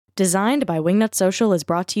Designed by Wingnut Social is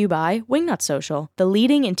brought to you by Wingnut Social, the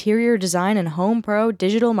leading interior design and home pro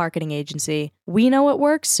digital marketing agency. We know it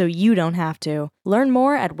works, so you don't have to. Learn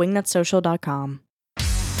more at wingnutsocial.com.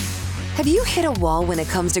 Have you hit a wall when it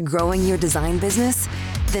comes to growing your design business?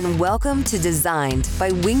 Then welcome to Designed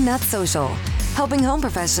by Wingnut Social, helping home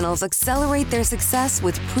professionals accelerate their success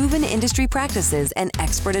with proven industry practices and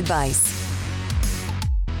expert advice.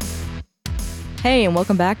 Hey, and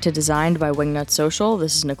welcome back to Designed by Wingnut Social.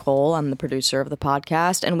 This is Nicole. I'm the producer of the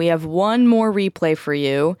podcast, and we have one more replay for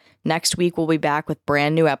you. Next week, we'll be back with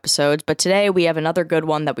brand new episodes, but today we have another good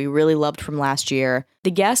one that we really loved from last year. The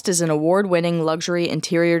guest is an award-winning luxury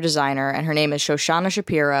interior designer, and her name is Shoshana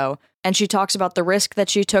Shapiro, and she talks about the risk that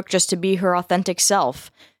she took just to be her authentic self.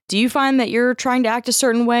 Do you find that you're trying to act a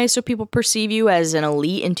certain way so people perceive you as an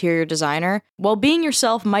elite interior designer? Well, being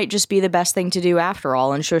yourself might just be the best thing to do after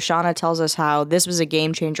all, and Shoshana tells us how this was a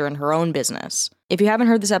game changer in her own business. If you haven't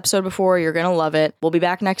heard this episode before, you're going to love it. We'll be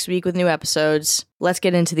back next week with new episodes. Let's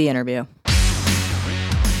get into the interview.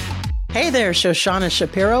 Hey there, Shoshana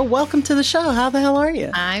Shapiro. Welcome to the show. How the hell are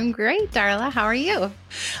you? I'm great, Darla. How are you?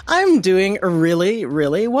 I'm doing really,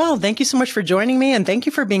 really well. Thank you so much for joining me, and thank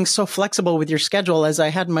you for being so flexible with your schedule as I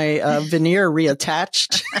had my veneer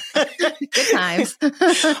reattached. Good times.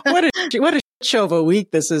 What a show of a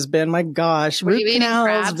week this has been. My gosh. Were you eating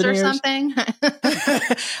crabs veneers. Or something?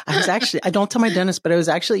 I don't tell my dentist, but I was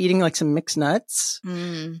actually eating like some mixed nuts.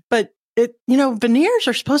 But veneers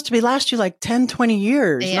are supposed to last you like 10, 20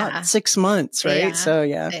 years, not 6 months, right? Yeah. So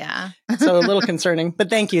yeah. So a little concerning, but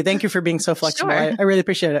thank you. Thank you for being so flexible. Sure. I really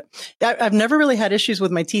appreciate it. I've never really had issues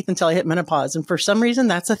with my teeth until I hit menopause. And for some reason,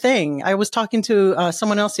 that's a thing. I was talking to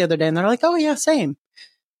someone else the other day and they're like, oh yeah, same.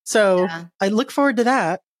 So I look forward to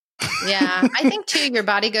that. Yeah. I think too, your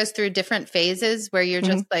body goes through different phases where you're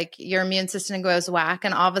just like your immune system goes whack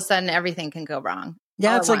and all of a sudden everything can go wrong.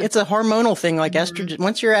 Yeah, it's a hormonal thing, like estrogen.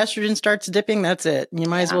 Once your estrogen starts dipping, that's it. You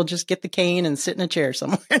might as well just get the cane and sit in a chair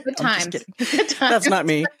somewhere. Good times. Good times. That's not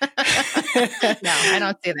me. No, I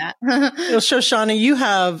don't see that. Well, Shoshana, you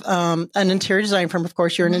have an interior design firm. Of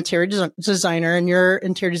course, you're an interior designer, and your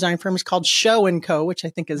interior design firm is called Show & Co., which I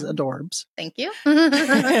think is adorbs. Thank you.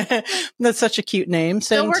 That's such a cute name.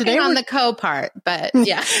 So still working on the co part, but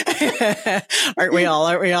yeah. Aren't we all?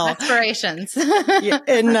 Aspirations. Yeah.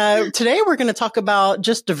 And today we're going to talk about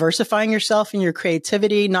just diversifying yourself and your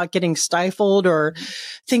creativity, not getting stifled or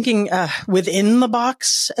thinking within the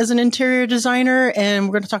box as an interior designer. And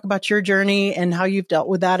we're going to talk about your journey and how you've dealt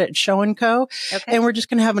with that at Show & Co. Okay. And we're just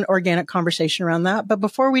going to have an organic conversation around that. But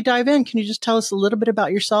before we dive in, can you just tell us a little bit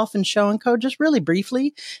about yourself and Show & Co. just really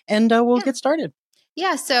briefly, and we'll get started.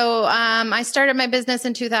 Yeah. So I started my business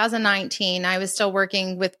in 2019. I was still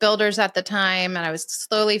working with builders at the time, and I was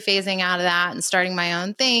slowly phasing out of that and starting my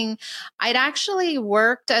own thing. I'd actually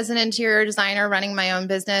worked as an interior designer running my own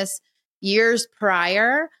business years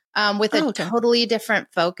prior with a totally different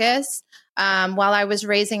focus. While I was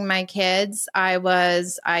raising my kids,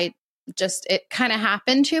 it kind of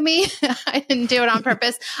happened to me. I didn't do it on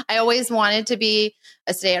purpose. I always wanted to be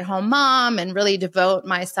a stay-at-home mom and really devote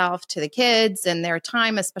myself to the kids and their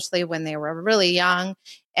time, especially when they were really young.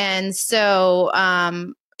 And so,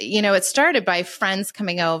 it started by friends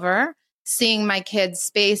coming over, seeing my kids'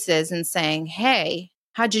 spaces and saying, hey,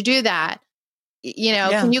 how'd you do that?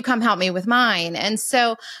 Can you come help me with mine? And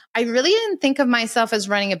so I really didn't think of myself as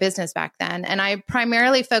running a business back then. And I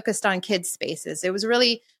primarily focused on kids' spaces. It was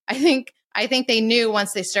really, I think they knew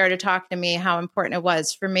once they started talking to me how important it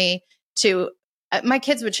was for me to, my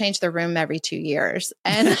kids would change their room every 2 years.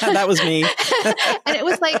 And that was me. And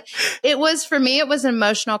it was for me, it was an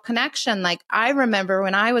emotional connection. Like I remember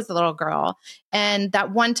when I was a little girl and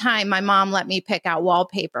that one time my mom let me pick out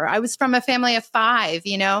wallpaper. I was from a family of 5,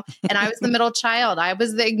 and I was the middle child. I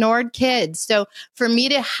was the ignored kid. So for me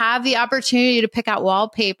to have the opportunity to pick out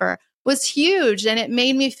wallpaper was huge. And it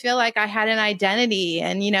made me feel like I had an identity.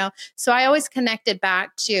 And, so I always connected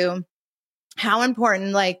back to how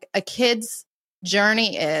important like a kid's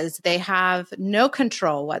journey is. They have no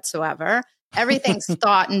control whatsoever. Everything's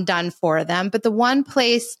thought and done for them. But the one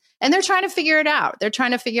place, and they're trying to figure it out. They're trying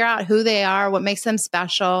to figure out who they are, what makes them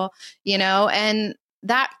special, and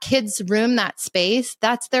that kid's room, that space,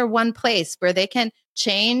 that's their one place where they can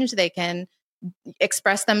change, they can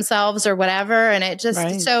express themselves or whatever. And it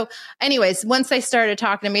just, so anyways, once they started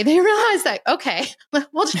talking to me, they realized that, okay,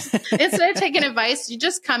 we'll just, instead of taking advice, you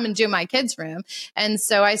just come and do my kids' room. And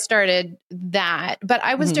so I started that, but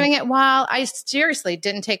I was doing it while I seriously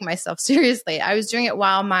didn't take myself seriously. I was doing it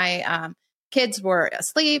while my kids were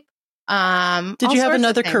asleep. Did you have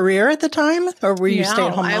another career at the time, or were you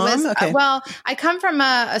stay-at-home mom? Well, I come from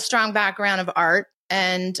a strong background of art.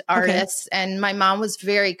 and artists. And my mom was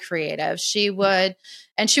very creative. She was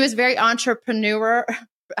very entrepreneur.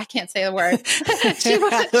 I can't say the word.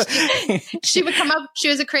 she would come up. She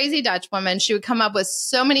was a crazy Dutch woman. She would come up with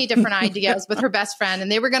so many different ideas with her best friend, and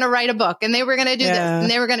they were going to write a book, and they were going to do this, and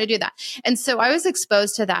they were going to do that. And so I was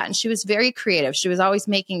exposed to that. And she was very creative. She was always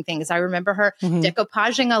making things. I remember her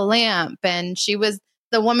decoupaging a lamp, and she was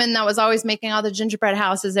the woman that was always making all the gingerbread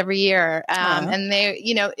houses every year. And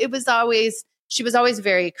she was always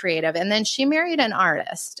very creative. And then she married an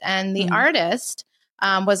artist, and the artist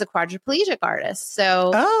was a quadriplegic artist.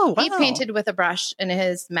 So he painted with a brush in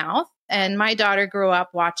his mouth. And my daughter grew up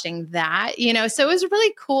watching that, so it was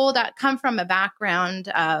really cool to come from a background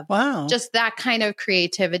of just that kind of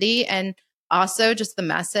creativity. And also just the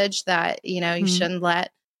message that, you shouldn't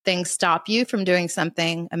let things stop you from doing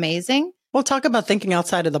something amazing. Well, talk about thinking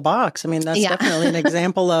outside of the box. I mean, that's definitely an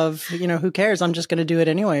example of, who cares? I'm just going to do it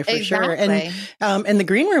anyway, for sure. And in the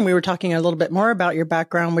green room, we were talking a little bit more about your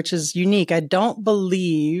background, which is unique. I don't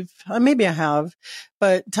believe, maybe I have,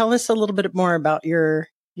 but tell us a little bit more about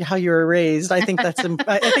how you were raised. I think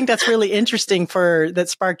that's really interesting that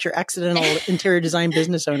sparked your accidental interior design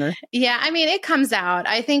business owner. Yeah. I mean, it comes out.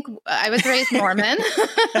 I think I was raised Mormon.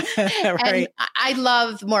 And I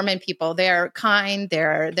love Mormon people. They're kind.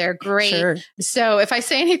 They're great. Sure. So if I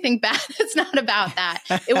say anything bad, it's not about that.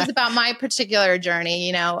 It was about my particular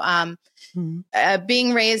journey,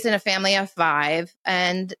 being raised in a family of 5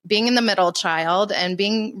 and being in the middle child and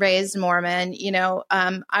being raised Mormon,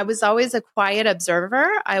 I was always a quiet observer.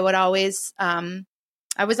 I was always,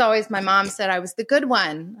 my mom said I was the good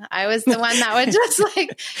one. I was the one that would just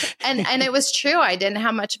and it was true. I didn't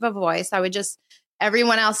have much of a voice.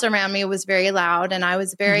 Everyone else around me was very loud, and I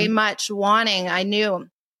was very much wanting. I knew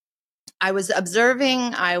I was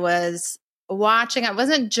observing. I was watching. I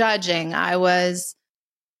wasn't judging. I was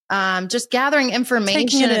just gathering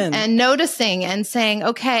information and noticing and saying,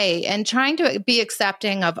 okay, and trying to be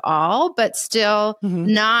accepting of all, but still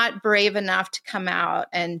not brave enough to come out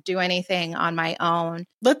and do anything on my own.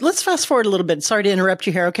 Let's fast forward a little bit. Sorry to interrupt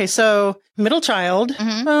you here. Okay. So middle child,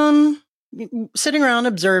 sitting around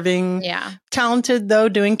observing, talented though,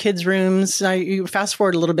 doing kids rooms. Now you fast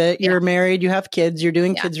forward a little bit. You're married, you have kids, you're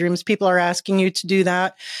doing kids rooms. People are asking you to do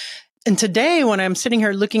that. And today, when I'm sitting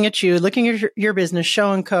here looking at your business,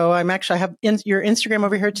 Show & Co., I have your Instagram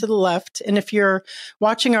over here to the left. And if you're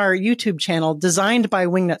watching our YouTube channel, Designed by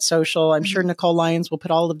Wingnut Social, I'm sure Nicole Lyons will put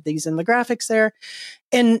all of these in the graphics there.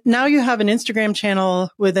 And now you have an Instagram channel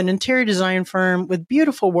with an interior design firm with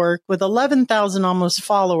beautiful work, with 11,000 almost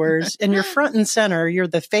followers, and you're front and center. You're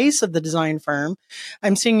the face of the design firm.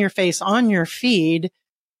 I'm seeing your face on your feed.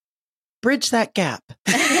 Bridge that gap.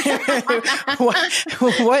 what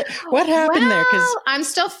happened there? Because I'm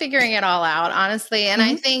still figuring it all out, honestly. And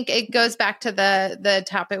I think it goes back to the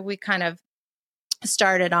topic we kind of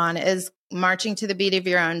started on, is marching to the beat of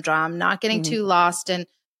your own drum, not getting too lost in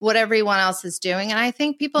what everyone else is doing. And I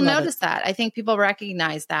think people notice that. I think people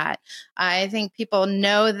recognize that. I think people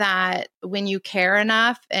know that when you care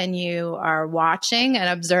enough and you are watching and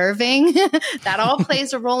observing, that all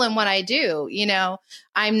plays a role in what I do.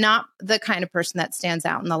 I'm not the kind of person that stands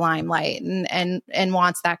out in the limelight and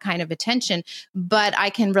wants that kind of attention, but I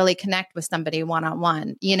can really connect with somebody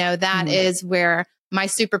one-on-one. That is where my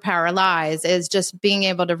superpower lies, is just being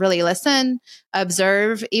able to really listen,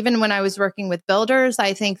 observe. Even when I was working with builders,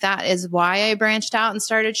 I think that is why I branched out and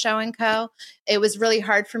started Show & Co. It was really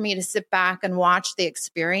hard for me to sit back and watch the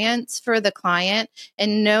experience for the client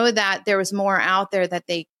and know that there was more out there, that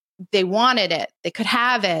they wanted it, they could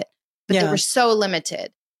have it, but they were so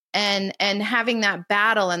limited. And having that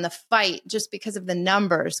battle and the fight just because of the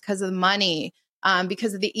numbers, because of the money,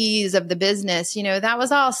 because of the ease of the business, that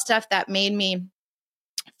was all stuff that made me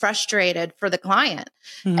frustrated for the client.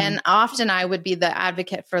 And often I would be the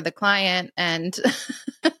advocate for the client and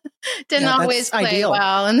didn't always play ideal.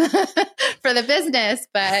 Well and for the business,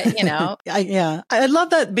 but I love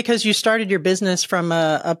that, because you started your business from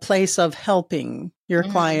a place of helping your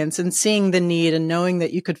clients and seeing the need and knowing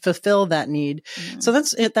that you could fulfill that need. So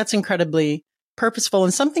that's incredibly purposeful.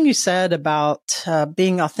 And something you said about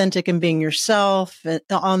being authentic and being yourself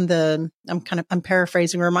I'm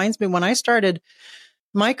paraphrasing, reminds me when I started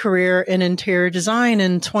my career in interior design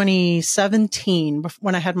in 2017,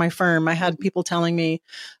 when I had my firm, I had people telling me,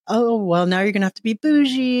 oh, well, now you're going to have to be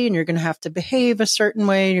bougie and you're going to have to behave a certain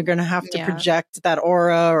way. You're going to have to project that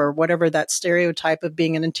aura or whatever, that stereotype of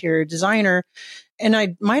being an interior designer. And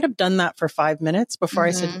I might have done that for 5 minutes before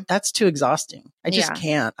I said, that's too exhausting. I just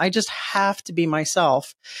can't. I just have to be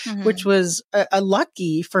myself, which was a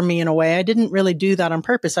lucky for me in a way. I didn't really do that on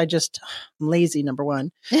purpose. I'm lazy, number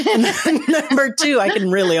one. And then number two, I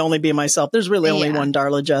can really only be myself. There's really only one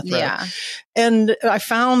Darla Jethro. Yeah. And I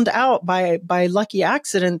found out by lucky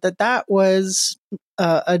accident that was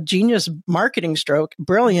a genius marketing stroke,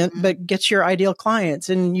 brilliant, but gets your ideal clients.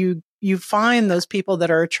 And you find those people that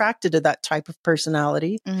are attracted to that type of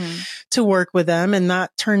personality to work with them. And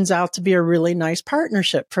that turns out to be a really nice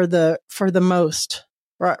partnership for the most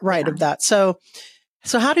of that. So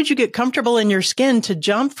how did you get comfortable in your skin to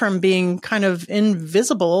jump from being kind of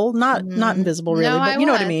invisible, not invisible really, but you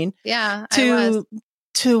know what I mean? Yeah.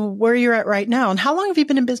 To where you're at right now. And how long have you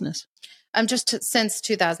been in business? Just since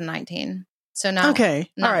 2019. So now,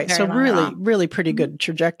 okay. All right. So really pretty good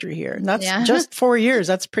trajectory here. And that's just 4 years.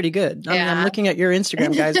 That's pretty good. I mean, I'm looking at your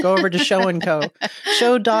Instagram, guys. Go over to Show & Co.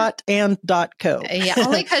 Show.and.co. Yeah.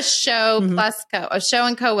 Only because Show plus Co.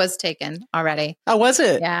 Show & Co. was taken already. Oh, was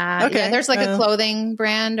it? Yeah. Okay. Yeah, there's like a clothing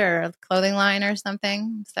brand or a clothing line or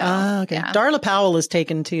something. So, okay. Yeah. Darla Powell is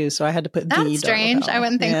taken too. So I had to put That's strange. I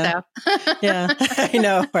wouldn't think so. Yeah. I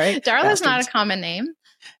know, right? Darla's not a common name.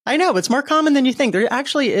 I know. It's more common than you think. There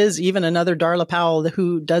actually is even another Darla Powell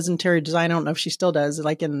who does interior design. I don't know if she still does,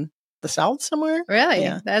 like in the South somewhere. Really?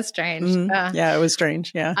 Yeah. That's strange. Yeah, it was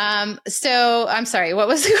strange. Yeah. So I'm sorry. What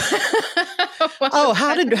was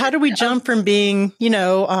how did we jump from being,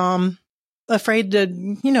 afraid to,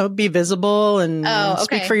 be visible and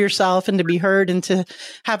speak for yourself and to be heard into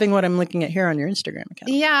having what I'm looking at here on your Instagram account?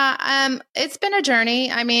 Yeah. It's been a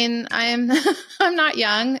journey. I mean, I'm not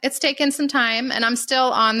young. It's taken some time and I'm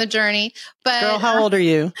still on the journey, but girl, how old are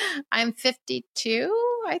you? I'm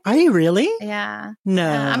 52. I think. Are you really? Yeah.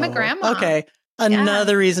 No. I'm a grandma. Okay.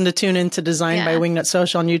 Another reason to tune into Designed by Wingnut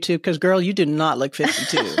Social on YouTube, because girl, you do not look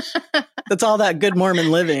 52. That's all that good Mormon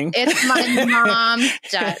living. It's my mom's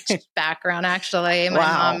Dutch background, actually. My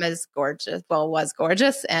mom is gorgeous. Well, was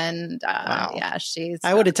gorgeous. And she's...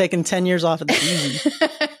 I would have taken 10 years off of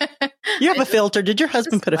the You have a filter. Did your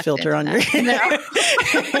husband put a filter on your No.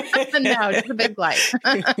 No, just a big light.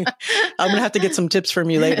 I'm going to have to get some tips from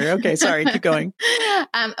you later. Okay, sorry. Keep going.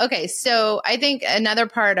 Okay, so I think another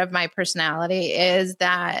part of my personality is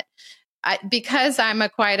that because I'm a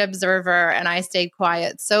quiet observer and I stayed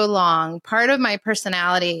quiet so long, part of my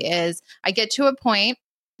personality is I get to a point,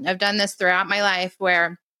 I've done this throughout my life,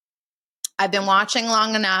 where I've been watching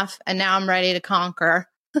long enough and now I'm ready to conquer.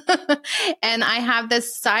 And I have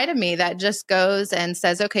this side of me that just goes and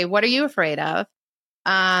says, okay, what are you afraid of?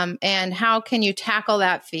 And how can you tackle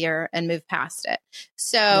that fear and move past it?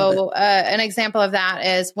 So an example of that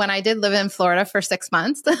is when I did live in Florida for 6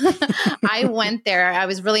 months, I went there. I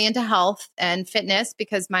was really into health and fitness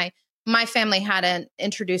because my family hadn't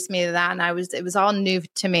introduced me to that. And it was all new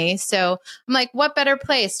to me. So I'm like, what better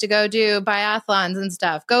place to go do biathlons and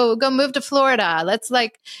stuff? Go move to Florida.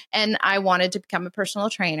 And I wanted to become a personal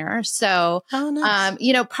trainer. So,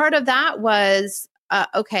 nice. Part of that was,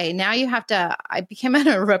 okay, now I became an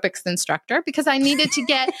aerobics instructor because I needed to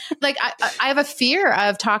get, I have a fear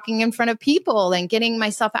of talking in front of people and getting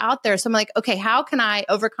myself out there. So I'm like, okay, how can I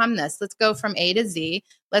overcome this? Let's go from A to Z.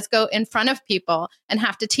 Let's go in front of people and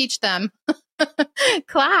have to teach them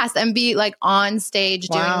class and be on stage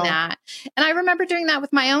doing that. And I remember doing that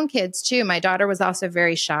with my own kids too. My daughter was also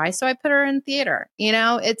very shy. So I put her in theater.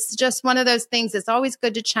 It's just one of those things. It's always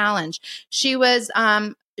good to challenge. She was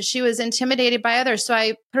intimidated by others. So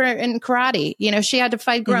I put her in karate. She had to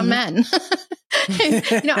fight grown men.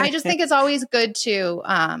 I just think it's always good to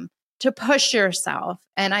push yourself.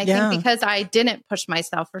 And I think because I didn't push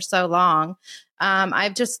myself for so long,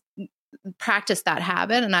 I've just practiced that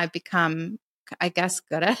habit and I've become, I guess,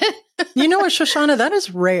 good at it. You know what, Shoshana, that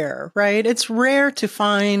is rare, right? It's rare to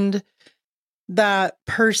find that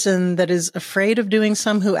person that is afraid of doing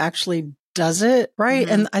some who actually does it, right?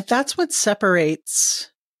 And that's what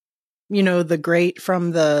separates the great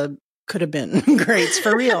from the could have been greats,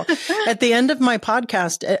 for real. At the end of my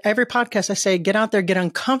podcast, every podcast I say, get out there, get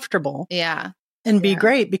uncomfortable. Yeah. And be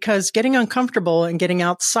great, because getting uncomfortable and getting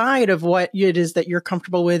outside of what it is that you're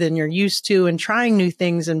comfortable with and you're used to and trying new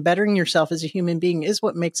things and bettering yourself as a human being is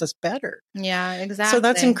what makes us better. Yeah, exactly. So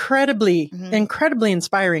that's incredibly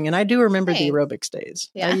inspiring. And I do remember the aerobics days.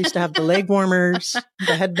 Yeah. I used to have the leg warmers,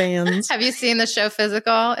 the headbands. Have you seen the show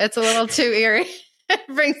Physical? It's a little too eerie. It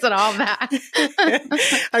brings it all back.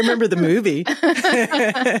 I remember the movie.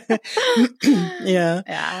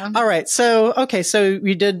 Yeah. All right. So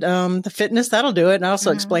you did the fitness. That'll do it. And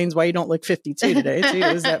also explains why you don't look 52 today, too,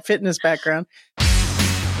 is that fitness background.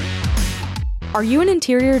 Are you an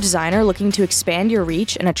interior designer looking to expand your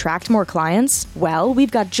reach and attract more clients? Well, we've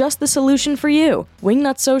got just the solution for you.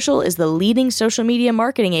 Wingnut Social is the leading social media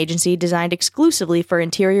marketing agency designed exclusively for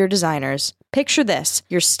interior designers. Picture this,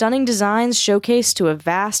 your stunning designs showcased to a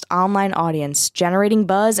vast online audience, generating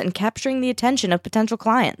buzz and capturing the attention of potential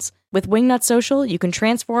clients. With Wingnut Social, you can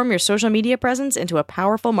transform your social media presence into a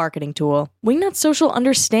powerful marketing tool. Wingnut Social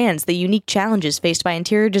understands the unique challenges faced by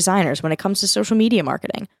interior designers when it comes to social media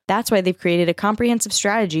marketing. That's why they've created a comprehensive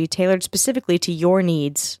strategy tailored specifically to your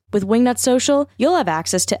needs. With Wingnut Social, you'll have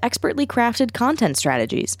access to expertly crafted content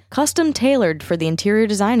strategies, custom tailored for the interior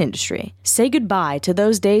design industry. Say goodbye to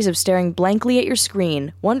those days of staring blankly at your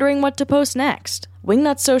screen, wondering what to post next.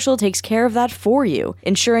 Wingnut Social takes care of that for you,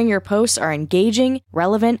 ensuring your posts are engaging,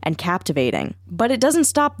 relevant, and captivating. But it doesn't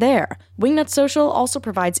stop there. Wingnut Social also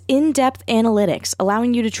provides in-depth analytics,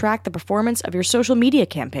 allowing you to track the performance of your social media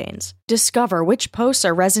campaigns. Discover which posts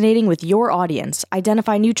are resonating with your audience,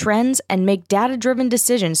 identify new trends, and make data-driven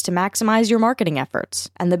decisions to maximize your marketing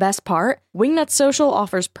efforts. And the best part? Wingnut Social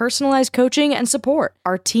offers personalized coaching and support.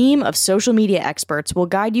 Our team of social media experts will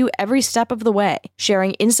guide you every step of the way,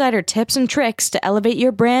 sharing insider tips and tricks to elevate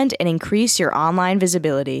your brand and increase your online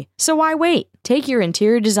visibility. So why wait? Take your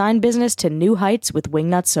interior design business to new heights with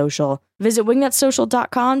Wingnut Social. Visit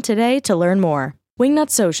wingnutsocial.com today to learn more. Wingnut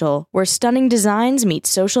Social, where stunning designs meet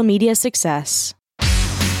social media success.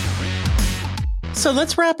 So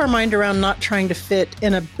let's wrap our mind around not trying to fit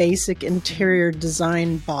in a basic interior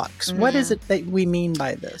design box. What is it that we mean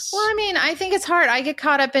by this? Well, I mean, I think it's hard. I get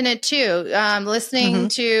caught up in it too. Listening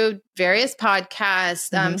to various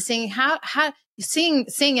podcasts,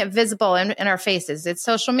 seeing it visible in our faces. It's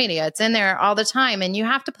social media. It's in there all the time, and you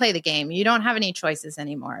have to play the game. You don't have any choices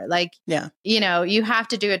anymore. You have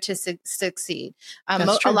to do it to succeed.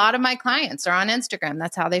 A lot of my clients are on Instagram.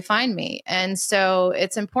 That's how they find me. And so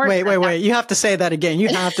it's important. Wait. You have to say that again. You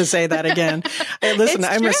have to say that again. Hey, listen,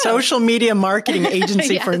 I'm a social media marketing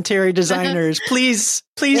agency for interior designers. Please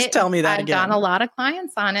tell me that again. I've got a lot of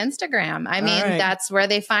clients on Instagram. I mean, that's where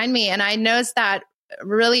they find me. And I noticed that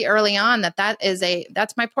really early on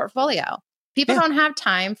that's my portfolio. People don't have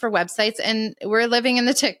time for websites, and we're living in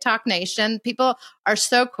the TikTok nation. People are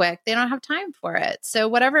so quick. They don't have time for it. So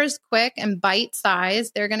whatever is quick and bite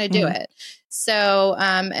size, they're going to do it. So,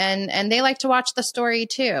 and they like to watch the story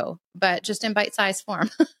too, but just in bite size form.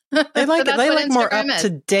 They like it. They like more up to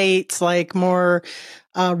date, like more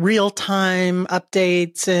real time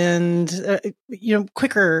updates and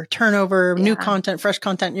quicker turnover, new content, fresh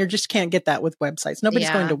content. You just can't get that with websites. Nobody's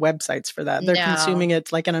going to websites for that. They're consuming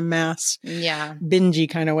it like in a mass, bingey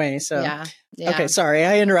kind of way. So, okay, sorry,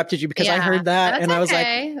 I interrupted you because I heard that and I was like,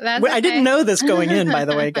 I didn't know this going in. By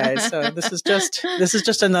the way, guys, so this is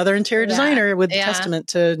just another interior designer with testament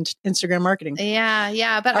to Instagram marketing.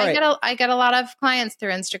 But I get a lot of clients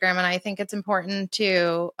through Instagram, and I think it's important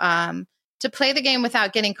to play the game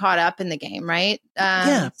without getting caught up in the game, right?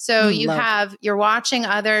 So you're watching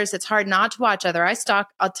others. It's hard not to watch I stalk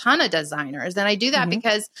a ton of designers, and I do that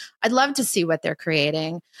because I'd love to see what they're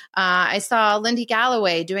creating. I saw Lindy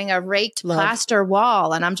Galloway doing a raked plaster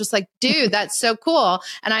wall, and I'm just like, dude, that's so cool.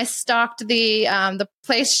 And I stalked the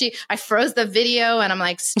place I froze the video, and I'm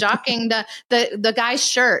like stalking the guy's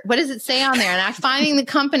shirt. What does it say on there? And I'm finding the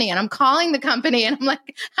company, and I'm calling the company, and I'm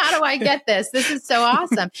like, how do I get this? This is so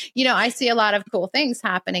awesome. I see a lot of cool things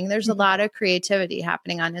happening. There's a lot of creativity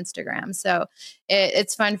happening on Instagram. So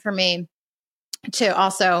it's fun for me to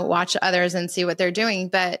also watch others and see what they're doing.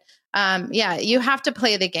 But you have to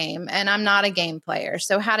play the game, and I'm not a game player.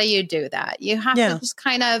 So how do you do that? You have to just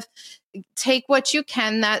kind of take what you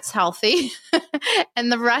can that's healthy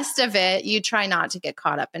and the rest of it, you try not to get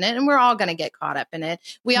caught up in it. And we're all going to get caught up in it.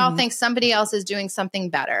 We all think somebody else is doing something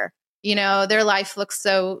better. Their life looks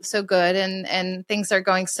so good and things are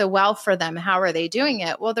going so well for them. How are they doing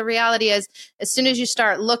it? Well, the reality is, as soon as you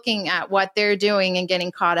start looking at what they're doing and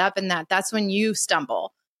getting caught up in that's when you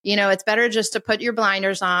stumble. It's better just to put your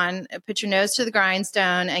blinders on, put your nose to the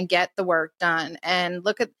grindstone and get the work done, and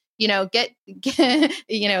look at,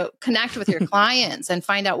 connect with your clients and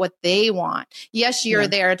find out what they want. Yes, you're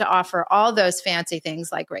there to offer all those fancy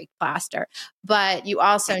things like rake plaster, but you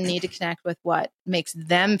also need to connect with what makes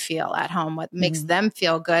them feel at home, what makes them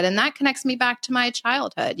feel good. And that connects me back to my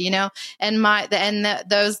childhood, and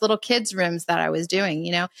those little kids' rooms that I was doing.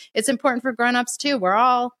 It's important for grownups too. We're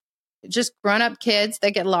all just grown-up kids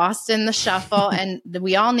that get lost in the shuffle, and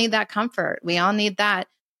we all need that comfort. We all need that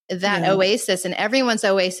oasis, and everyone's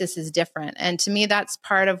oasis is different. And to me, that's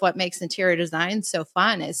part of what makes interior design so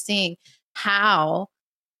fun, is seeing how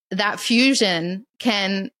that fusion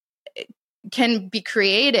can can be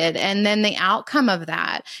created, and then the outcome of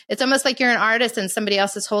that, it's almost like you're an artist and somebody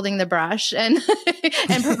else is holding the brush and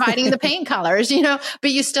and providing the paint colors,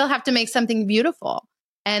 but you still have to make something beautiful,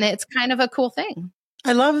 and it's kind of a cool thing.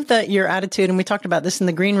 I love that your attitude, and we talked about this in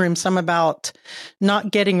the green room, some about not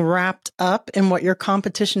getting wrapped up in what your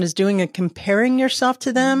competition is doing and comparing yourself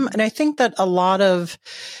to them. And I think that a lot of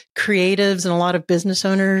creatives and a lot of business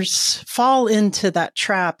owners fall into that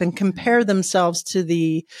trap and compare themselves to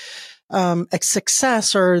the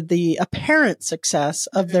success or the apparent success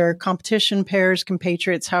of their competition, peers,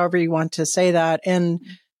 compatriots, however you want to say that, and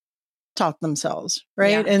talk themselves,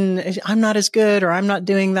 right? Yeah. And I'm not as good, or I'm not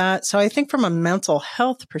doing that. So I think from a mental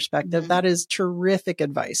health perspective, that is terrific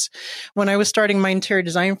advice. When I was starting my interior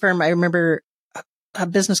design firm, I remember a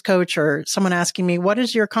business coach or someone asking me, what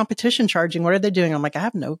is your competition charging? What are they doing? I'm like, I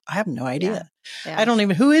have no idea. Yeah. I don't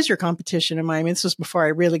even, who is your competition? I mean, this was before I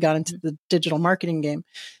really got into the digital marketing game.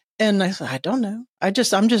 And I said, I don't know. I'm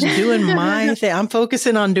just doing my thing. I'm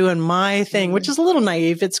focusing on doing my thing, which is a little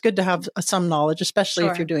naive. It's good to have some knowledge, especially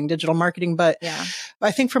if you're doing digital marketing. But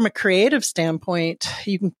I think from a creative standpoint,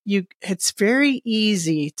 it's very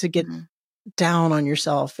easy to get down on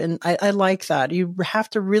yourself. And I like that. You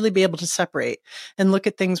have to really be able to separate and look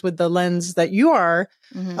at things with the lens that you are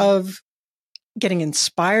of getting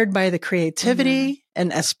inspired by the creativity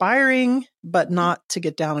and aspiring, but not to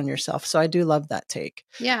get down on yourself. So I do love that take.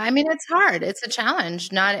 Yeah. I mean, it's hard. It's a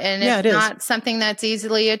challenge, it's not something that's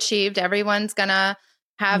easily achieved. Everyone's going to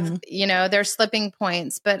have, their slipping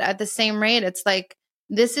points, but at the same rate, it's like,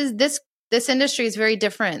 this industry is very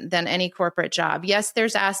different than any corporate job. Yes,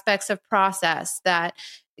 there's aspects of process that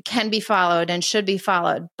can be followed and should be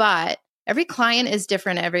followed, but every client is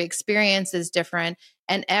different. Every experience is different.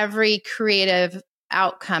 And every creative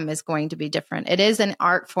outcome is going to be different. It is an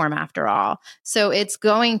art form after all. So it's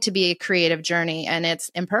going to be a creative journey, and it's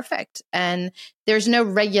imperfect. And there's no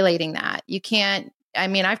regulating that. You can't,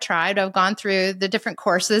 I've gone through the different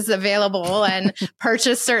courses available and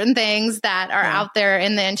purchased certain things that are out there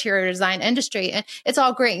in the interior design industry. And it's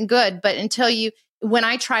all great and good. But when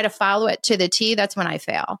I try to follow it to the T, that's when I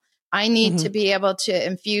fail. I need to be able to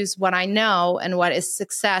infuse what I know and what is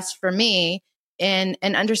success for me and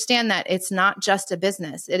understand that it's not just a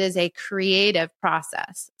business. It is a creative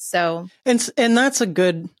process. So, and that's a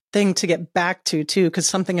good thing to get back to too, because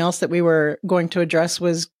something else that we were going to address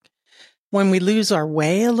was when we lose our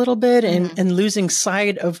way a little bit and losing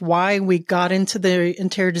sight of why we got into the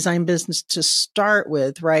interior design business to start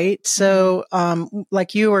with, right? So,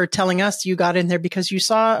 like you were telling us, you got in there because you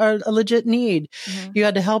saw a legit need. You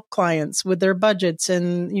had to help clients with their budgets,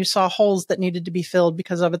 and you saw holes that needed to be filled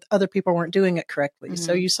because of other people weren't doing it correctly.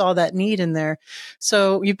 So you saw that need in there.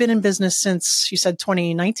 So you've been in business since, you said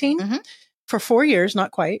 2019 for 4 years,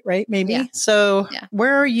 not quite, right? Maybe. Yeah. So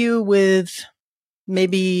where are you with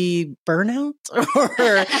maybe burnout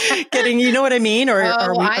or getting, you know what I mean? Or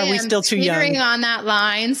are we still too young? Teetering on that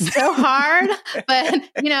line so hard, but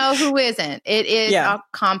who isn't? It is a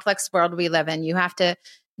complex world we live in. You have to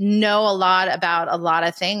know a lot about a lot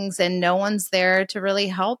of things, and no one's there to really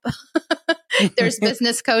help. There's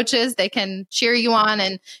business coaches. They can cheer you on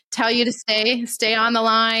and tell you to stay on the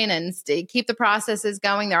line and keep the processes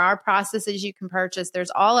going. There are processes you can purchase.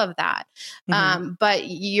 There's all of that. But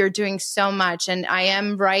you're doing so much. And I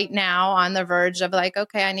am right now on the verge of like,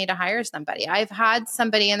 okay, I need to hire somebody. I've had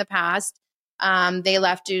somebody in the past. They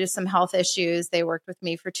left due to some health issues. They worked with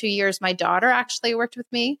me for 2 years. My daughter actually worked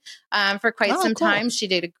with me for quite some time. She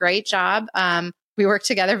did a great job. We worked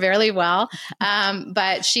together very well.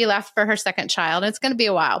 But she left for her second child. It's going to be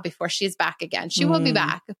a while before she's back again. She will be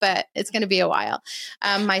back, but it's going to be a while.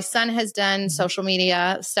 My son has done social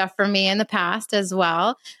media stuff for me in the past as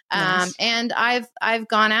well. Nice. And I've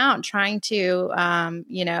gone out trying to,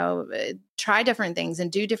 try different things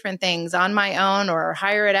and do different things on my own or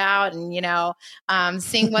hire it out and,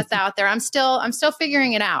 seeing what's out there. I'm still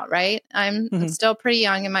figuring it out, right? I'm still pretty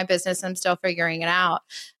young in my business. I'm still figuring it out.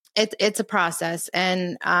 It's a process.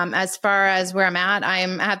 And as far as where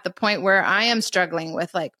I'm at the point where I am struggling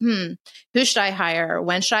with like, who should I hire?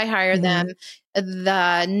 When should I hire them?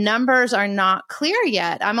 The numbers are not clear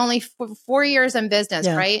yet. I'm only 4 years in business,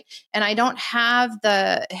 right? And I don't have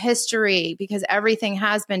the history because everything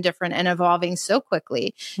has been different and evolving so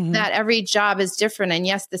quickly that every job is different. And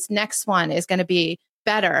yes, this next one is going to be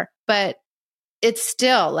better, but it's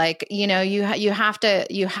still like, you have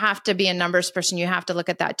to be a numbers person. You have to look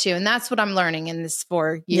at that too. And that's what I'm learning in this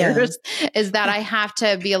 4 years is that I have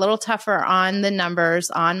to be a little tougher on the numbers,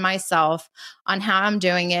 on myself, on how I'm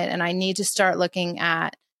doing it. And I need to start looking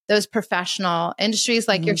at those professional industries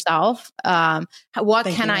like yourself. What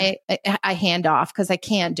Thank can you. I hand off? Because I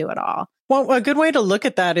can't do it all. Well, a good way to look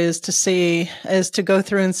at that is to go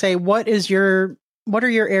through and say, what are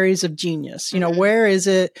your areas of genius? You know, where is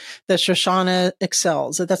it that Shoshana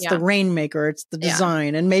excels? That's the rainmaker. It's the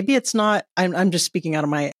design. And maybe it's not, I'm just speaking out of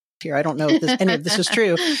my here. I don't know if any of this is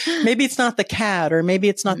true. Maybe it's not the CAD, or maybe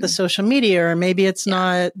it's not the social media, or maybe it's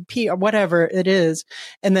not or whatever it is.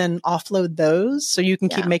 And then offload those so you can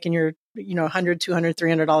keep making your, $100, $200,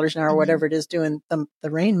 $300 an hour, whatever it is, doing the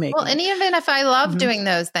rainmaking. Well, and even if I love doing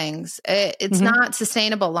those things, it's not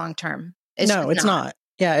sustainable long term. No, it's not.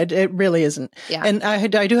 Yeah, it really isn't. Yeah. And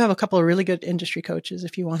I do have a couple of really good industry coaches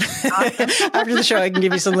if you want. After the show, I can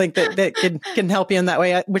give you some link that can help you in that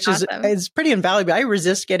way, which is pretty invaluable. I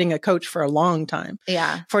resist getting a coach for a long time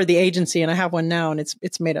for the agency, and I have one now, and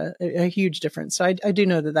it's made a huge difference. So I do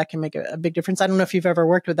know that can make a big difference. I don't know if you've ever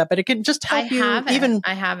worked with that, but it can just help you even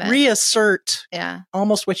reassert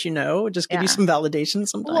almost what you know, just give you some validation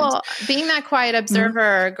sometimes. Well, being that quiet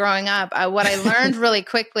observer growing up, what I learned really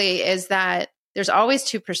quickly is that there's always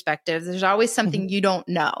two perspectives. There's always something you don't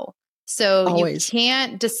know. So you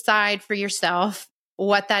can't decide for yourself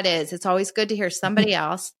what that is. It's always good to hear somebody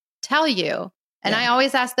else tell you. And I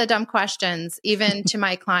always ask the dumb questions, even to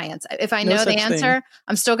my clients. If I know the answer,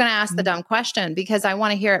 I'm still going to ask the dumb question because I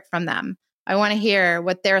want to hear it from them. I want to hear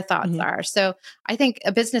what their thoughts are. So I think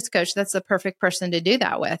a business coach, that's the perfect person to do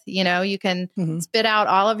that with. You know, you can spit out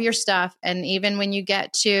all of your stuff. And even when you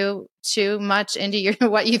get too much into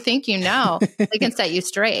what you think you know, they can set you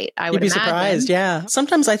straight. You'd be surprised. Yeah.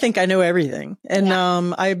 Sometimes I think I know everything. And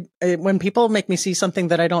when people make me see something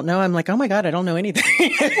that I don't know, I'm like, oh my God, I don't know anything.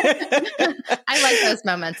 I like those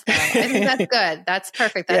moments though. I think that's good. That's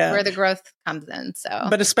perfect. That's where the growth comes in. So,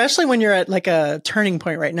 but especially when you're at like a turning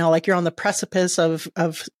point right now, like you're on the precipice of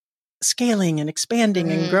scaling and expanding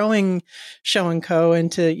and growing Show & Co.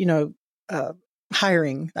 into,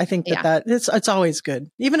 hiring. I think that it's always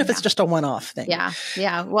good, even if it's just a one-off thing. Yeah.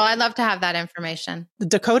 Yeah. Well, I'd love to have that information. The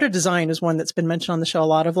Dakota Design is one that's been mentioned on the show. A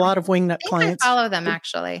lot of Wingnut clients. I follow them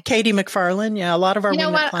actually. Katie McFarland. Yeah. A lot of our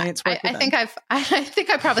Wingnut clients work with them. I think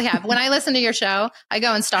I probably have. When I listen to your show, I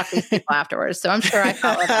go and stalk these people afterwards. So I'm sure I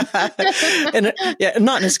follow them. And,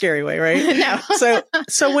 not in a scary way, right? No.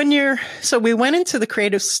 So we went into the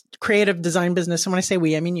creative design business. And when I say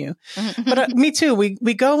we, I mean you, but me too.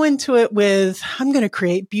 We go into it with, I'm going to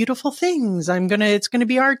create beautiful things. It's going to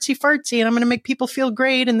be artsy fartsy, and I'm going to make people feel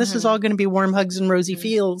great. And this is all going to be warm hugs and rosy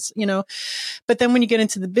feels, but then when you get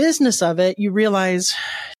into the business of it, you realize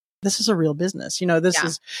this is a real business.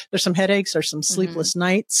 There's some headaches, there's some sleepless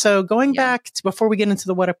nights. So going back to, before we get into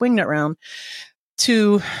the What Up Wingnut round,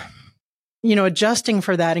 to, adjusting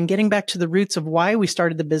for that and getting back to the roots of why we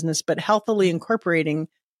started the business, but healthily incorporating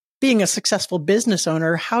being a successful business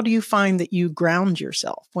owner, how do you find that you ground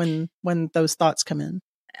yourself when those thoughts come in?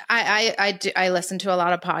 I listen to a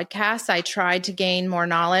lot of podcasts. I try to gain more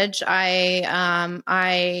knowledge. I'm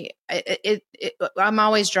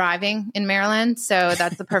always driving in Maryland, so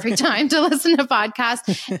that's the perfect time to listen to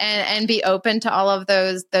podcasts and be open to all of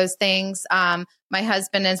those things. My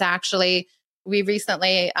husband is actually. We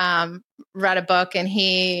recently read a book, and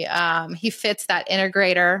he fits that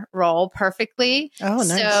integrator role perfectly. Oh,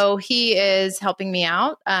 nice. So he is helping me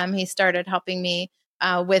out. He started helping me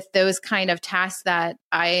with those kind of tasks that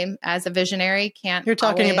I, as a visionary, can't. You're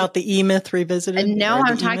talking about the E-Myth Revisited? No,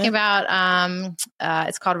 I'm talking about,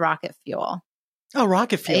 it's called Rocket Fuel. Oh,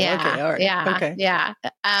 Rocket Fuel. Yeah, okay. All right. Yeah. Okay. Yeah.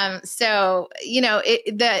 So,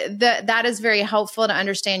 that is very helpful to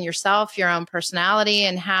understand yourself, your own personality,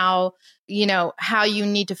 and how you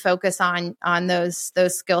need to focus on those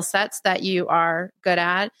skill sets that you are good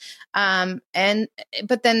at.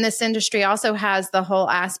 But then this industry also has the whole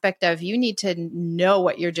aspect of you need to know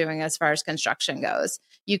what you're doing as far as construction goes.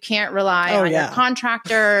 You can't rely on your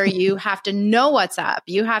contractor. You have to know what's up.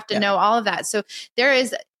 You have to know all of that. So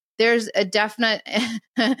there's a definite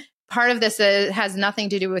part of this has nothing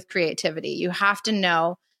to do with creativity. You have to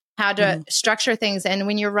know how to structure things. And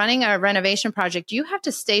when you're running a renovation project, you have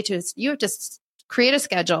to create a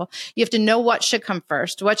schedule. You have to know what should come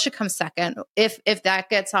first, what should come second. If that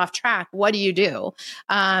gets off track, what do you do?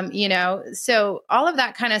 So all of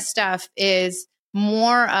that kind of stuff is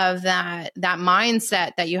more of that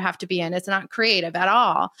mindset that you have to be in. It's not creative at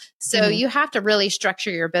all. So you have to really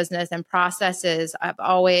structure your business, and processes have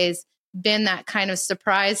always been that kind of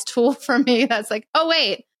surprise tool for me. That's like, oh,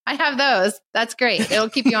 wait, I have those. That's great. It'll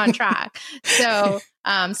keep you on track. So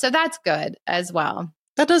that's good as well.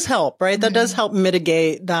 That does help, right? That does help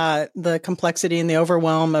mitigate the complexity and the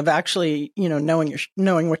overwhelm of actually,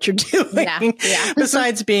 knowing what you're doing. Yeah.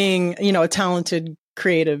 Besides being, a talented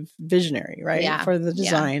creative visionary, right? Yeah. For the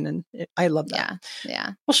design. And I love that. Yeah.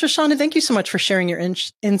 Yeah. Well, Shoshana, thank you so much for sharing your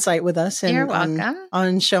insight with us and You're welcome.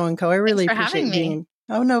 on Show and Co. I really Thanks for appreciate having being. me.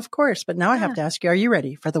 Oh, no, of course. But now I have to ask you, are you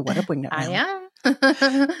ready for the What Up Wingnut round? I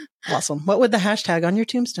am. Awesome. What would the hashtag on your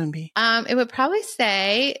tombstone be? It would probably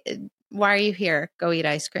say, "Why are you here? Go eat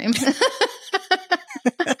ice cream."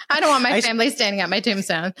 I don't want my family standing at my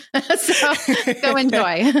tombstone. So go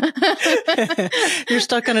enjoy. You're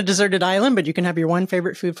stuck on a deserted island, but you can have your one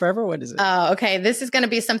favorite food forever. What is it? Oh, okay. This is going to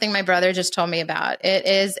be something my brother just told me about. It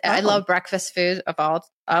is, I love breakfast food of all,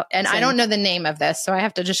 and Same. I don't know the name of this, so I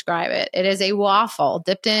have to describe it. It is a waffle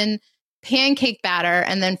dipped in pancake batter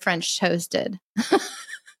and then French toasted.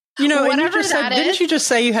 You know, and whatever didn't you just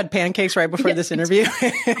say you had pancakes right before this interview?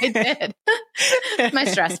 I did. My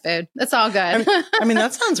stress food. It's all good. I mean,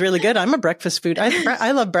 that sounds really good. I'm a breakfast food.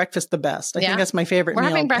 I love breakfast the best. I think that's my favorite We're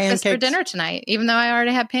meal. having breakfast for dinner tonight, even though I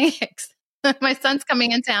already had pancakes. My son's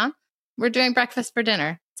coming in town. We're doing breakfast for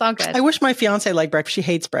dinner. It's all good. I wish my fiance liked breakfast. She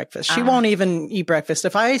hates breakfast. She won't even eat breakfast.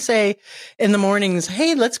 If I say in the mornings,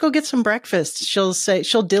 hey, let's go get some breakfast, she'll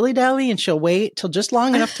dilly dally and she'll wait till just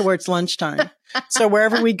long enough to where it's lunchtime. So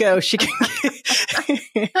wherever we go, she can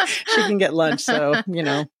get lunch. So, you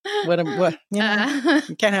know,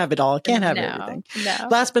 you can't have it all. Can't have everything. No.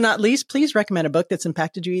 Last but not least, please recommend a book that's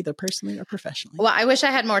impacted you either personally or professionally. Well, I wish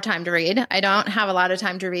I had more time to read. I don't have a lot of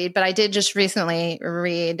time to read, but I did just recently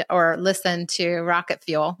read or listen to Rocket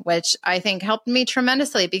Fuel, which I think helped me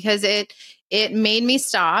tremendously because it made me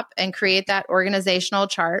stop and create that organizational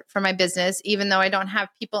chart for my business, even though I don't have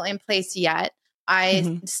people in place yet.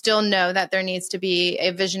 I still know that there needs to be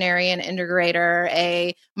a visionary, an integrator,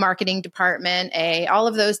 a marketing department, all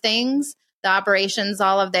of those things, the operations,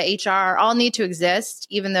 all of the HR, all need to exist,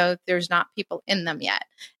 even though there's not people in them yet.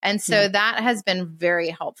 And so that has been very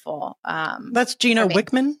helpthink That's Gino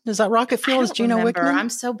Wickman. Is that Rocket Fuel? Is Gino Wickman? I'm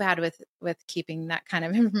so bad with keeping that kind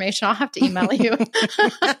of information. I'll have to email you.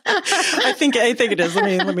 I think it is. Let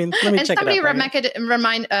me and check somebody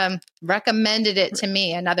it out. recommended it to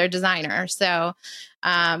me, another designer. So,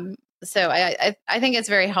 I think it's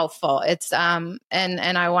very helpful. It's and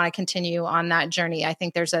I want to continue on that journey. I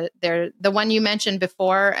think there's the one you mentioned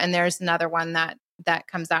before, and there's another one that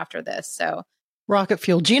comes after this. So Rocket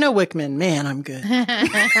Fuel, Gino Wickman. Man, I'm good.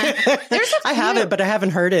 I have it, but I haven't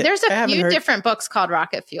heard it. There's a few different books called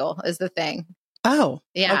Rocket Fuel is the thing. Oh,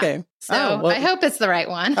 yeah. Okay. So I hope it's the right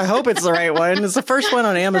one. I hope it's the right one. It's the first one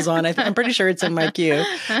on Amazon. I'm pretty sure it's in my queue.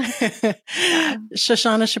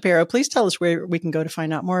 Shoshana Shapiro, please tell us where we can go to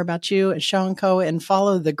find out more about you and Show & Co. and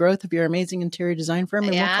follow the growth of your amazing interior design firm,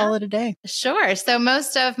 and we'll call it a day. Sure. So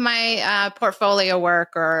most of my portfolio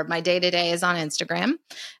work or my day-to-day is on Instagram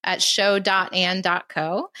at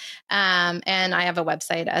show.and.co. And I have a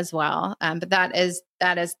website as well. But that is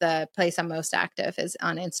the place I'm most active is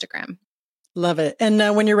on Instagram. Love it. And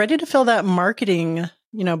when you're ready to fill that marketing,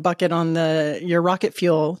 bucket on your Rocket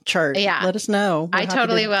Fuel chart, let us know. I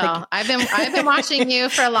totally will. I've been watching you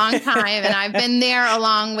for a long time, and I've been there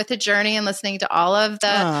along with the journey and listening to all of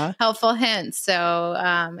the helpful hints. So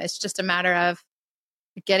it's just a matter of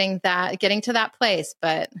getting to that place.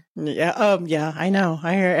 But yeah, I know.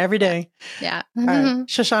 I hear it every day. Yeah. All right.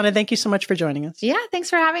 Shoshana, thank you so much for joining us. Yeah. Thanks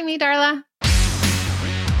for having me, Darla.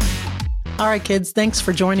 All right, kids, thanks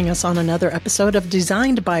for joining us on another episode of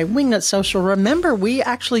Designed by Wingnut Social. Remember, we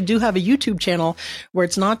actually do have a YouTube channel where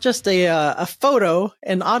it's not just a photo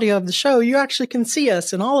and audio of the show. You actually can see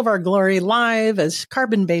us in all of our glory live as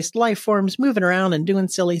carbon-based life forms moving around and doing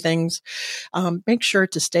silly things. Make sure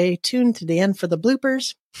to stay tuned to the end for the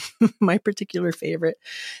bloopers. My particular favorite.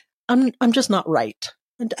 I'm just not right.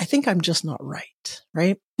 I think I'm just not right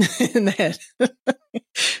in the head.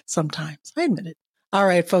 Sometimes. I admit it. All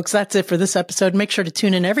right, folks, that's it for this episode. Make sure to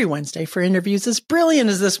tune in every Wednesday for interviews as brilliant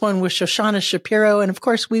as this one with Shoshana Shapiro. And of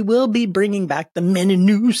course, we will be bringing back the Men in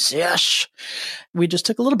New Sesh. We just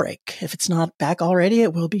took a little break. If it's not back already,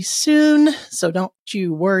 it will be soon. So don't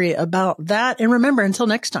you worry about that. And remember, until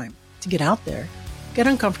next time, to get out there, get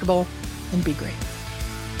uncomfortable, and be great.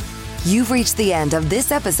 You've reached the end of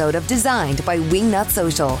this episode of Designed by Wingnut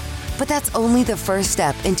Social. But that's only the first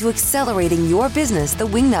step into accelerating your business the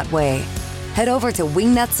Wingnut way. Head over to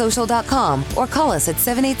wingnutsocial.com or call us at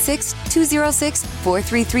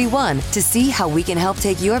 786-206-4331 to see how we can help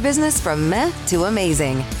take your business from meh to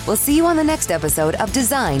amazing. We'll see you on the next episode of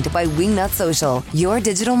Designed by Wingnut Social, your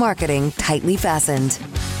digital marketing tightly fastened.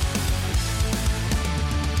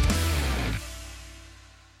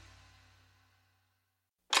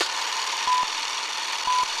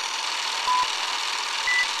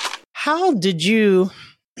 How did you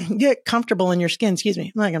get comfortable in your skin? Excuse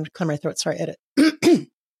me. I'm going to clear my throat. Sorry, edit.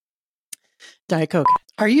 Diet Coke.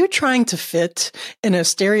 Are you trying to fit in a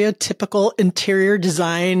stereotypical interior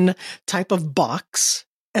design type of box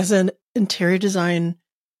as an interior design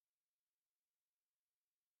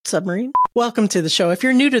submarine? Welcome to the show. If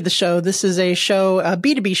you're new to the show, this is a show, a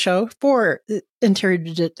B2B show for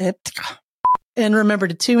interior. And remember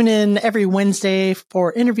to tune in every Wednesday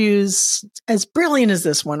for interviews as brilliant as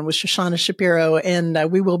this one with Shoshana Shapiro. And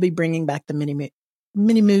we will be bringing back the mini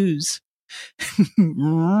moos.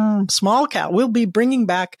 Small cow. We'll be bringing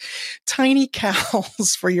back tiny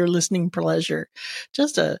cows for your listening pleasure.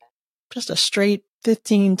 Just a straight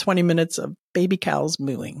 15, 20 minutes of baby cows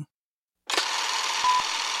mooing.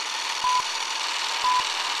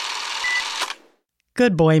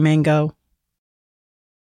 Good boy, Mango.